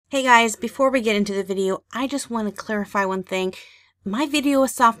Hey guys, before we get into the video, I just want to clarify one thing. My video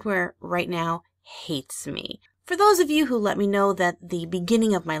software right now hates me. For those of you who let me know that the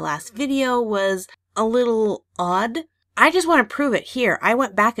beginning of my last video was a little odd, I just want to prove it here. I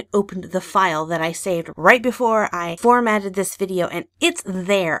went back and opened the file that I saved right before I formatted this video, and it's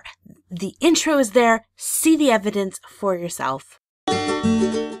there. The intro is there. See the evidence for yourself.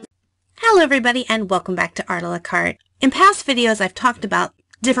 Hello everybody, and welcome back to Art a la Carte. In past videos, I've talked about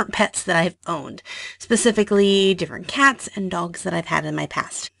different pets that I've owned, specifically different cats and dogs that I've had in my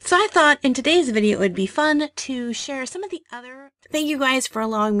past. So I thought in today's video it would be fun to share some of the other... Thank you guys for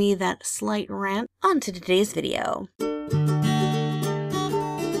allowing me that slight rant onto today's video.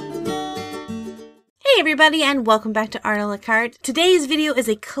 Hey everybody, and welcome back to Art a la Carte. Today's video is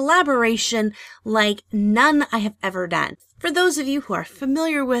a collaboration like none I have ever done. For those of you who are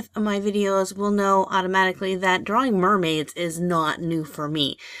familiar with my videos will know automatically that drawing mermaids is not new for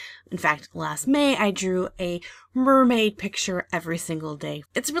me. In fact, last May I drew a mermaid picture every single day.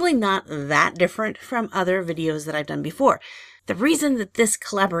 It's really not that different from other videos that I've done before. The reason that this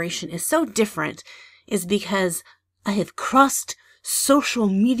collaboration is so different is because I have crossed social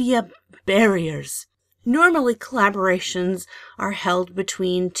media barriers. Normally, collaborations are held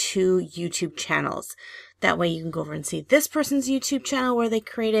between two YouTube channels. That way you can go over and see this person's YouTube channel where they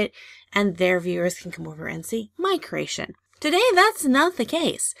create it, and their viewers can come over and see my creation. Today, that's not the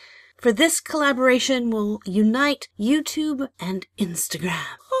case. For this collaboration, we'll unite YouTube and Instagram.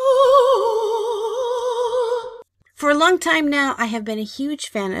 For a long time now, I have been a huge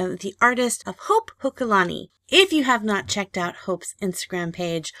fan of the artist of Hokulani. If you have not checked out Hope's Instagram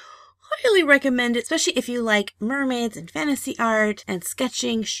page, highly recommend it, especially if you like mermaids and fantasy art and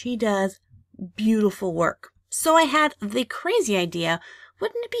sketching. She does beautiful work. So I had the crazy idea,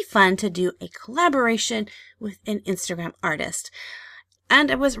 wouldn't it be fun to do a collaboration with an Instagram artist?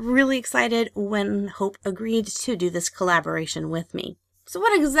 And I was really excited when Hope agreed to do this collaboration with me. So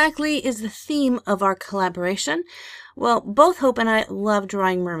what exactly is the theme of our collaboration? Well, both Hope and I love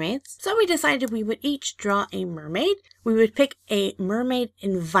drawing mermaids, so we decided we would each draw a mermaid. We would pick a mermaid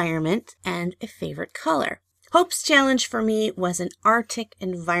environment and a favorite color. Hope's challenge for me was an Arctic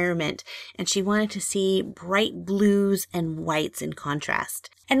environment, and she wanted to see bright blues and whites in contrast.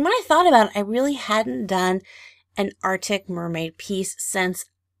 And when I thought about it, I really hadn't done an Arctic mermaid piece since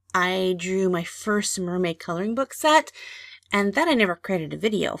I drew my first mermaid coloring book set, and that I never created a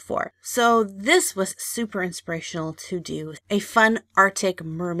video for. So this was super inspirational to do a fun Arctic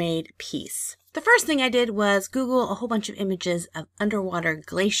mermaid piece. The first thing I did was Google a whole bunch of images of underwater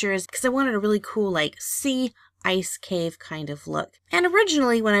glaciers because I wanted a really cool sea ice cave kind of look. And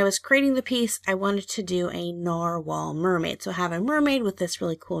originally when I was creating the piece, I wanted to do a narwhal mermaid. So have a mermaid with this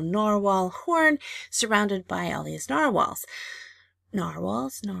really cool narwhal horn surrounded by all these narwhals.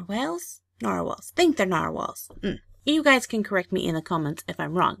 Narwhals? Narwhals? Narwhals. Think they're narwhals. You guys can correct me in the comments if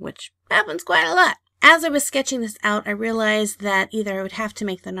I'm wrong, which happens quite a lot. As I was sketching this out, I realized that either I would have to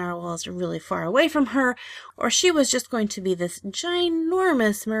make the narwhals really far away from her, or she was just going to be this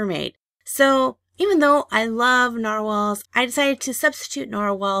ginormous mermaid. So even though I love narwhals, I decided to substitute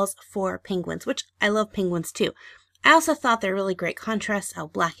narwhals for penguins, which I love penguins too. I also thought they're really great contrast, how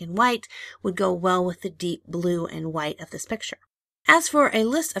black and white would go well with the deep blue and white of this picture. As for a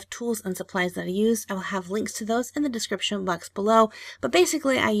list of tools and supplies that I used, I will have links to those in the description box below, but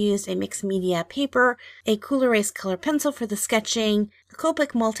basically I used a mixed media paper, a Cool Erase color pencil for the sketching, a Copic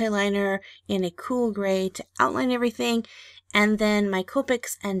multiliner in a cool gray to outline everything, and then my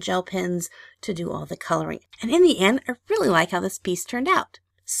Copics and gel pens to do all the coloring. And in the end, I really like how this piece turned out.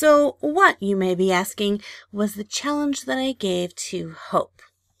 So what, you may be asking, was the challenge that I gave to Hope?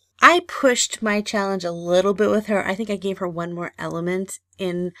 I pushed my challenge a little bit with her. I think I gave her one more element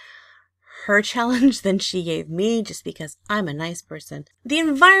in her challenge than she gave me, just because I'm a nice person. The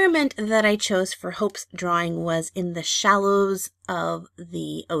environment that I chose for Hope's drawing was in the shallows of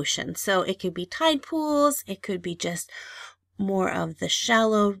the ocean. So it could be tide pools, it could be just more of the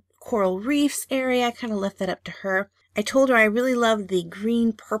shallow coral reefs area. I kind of left that up to her. I told her I really loved the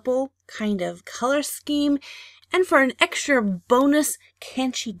green-purple kind of color scheme. And for an extra bonus,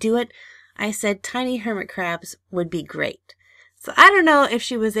 can she do it? I said tiny hermit crabs would be great. So I don't know if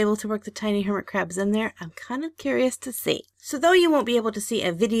she was able to work the tiny hermit crabs in there. I'm kind of curious to see. So though you won't be able to see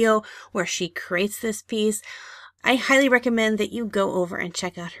a video where she creates this piece, I highly recommend that you go over and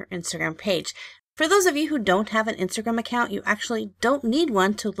check out her Instagram page. For those of you who don't have an Instagram account, you actually don't need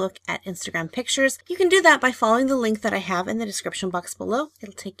one to look at Instagram pictures. You can do that by following the link that I have in the description box below.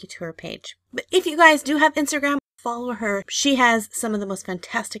 It'll take you to her page. But if you guys do have Instagram, follow her. She has some of the most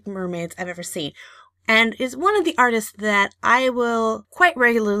fantastic mermaids I've ever seen. and is one of the artists that I will quite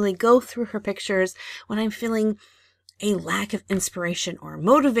regularly go through her pictures when I'm feeling a lack of inspiration or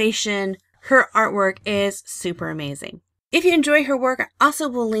motivation. Her artwork is super amazing. If you enjoy her work, I also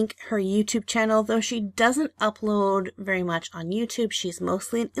will link her YouTube channel, though she doesn't upload very much on YouTube. She's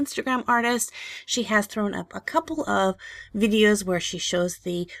mostly an Instagram artist. She has thrown up a couple of videos where she shows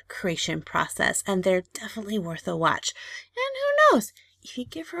the creation process, and they're definitely worth a watch. And who knows? If you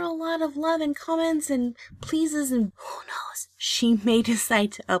give her a lot of love and comments and pleases, and who knows, she may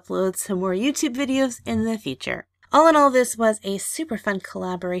decide to upload some more YouTube videos in the future. All in all, this was a super fun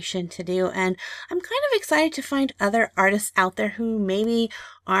collaboration to do, and I'm kind of excited to find other artists out there who maybe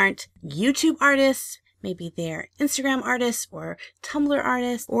aren't YouTube artists, maybe they're Instagram artists or Tumblr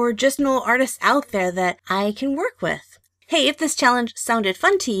artists, or just no artists out there that I can work with. Hey, if this challenge sounded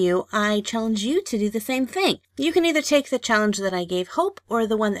fun to you, I challenge you to do the same thing. You can either take the challenge that I gave Hope or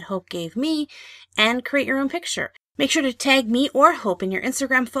the one that Hope gave me and create your own picture. Make sure to tag me or Hope in your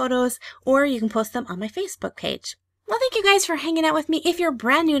Instagram photos, or you can post them on my Facebook page. Well, thank you guys for hanging out with me. If you're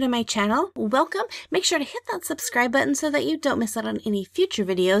brand new to my channel, welcome. Make sure to hit that subscribe button so that you don't miss out on any future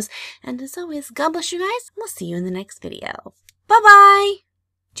videos. And as always, God bless you guys. We'll see you in the next video. Bye-bye!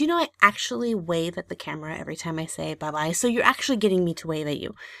 Do you know I actually wave at the camera every time I say bye-bye? So you're actually getting me to wave at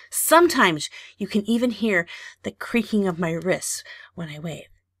you. Sometimes you can even hear the creaking of my wrists when I wave.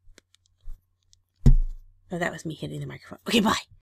 Oh, that was me hitting the microphone. Okay, bye.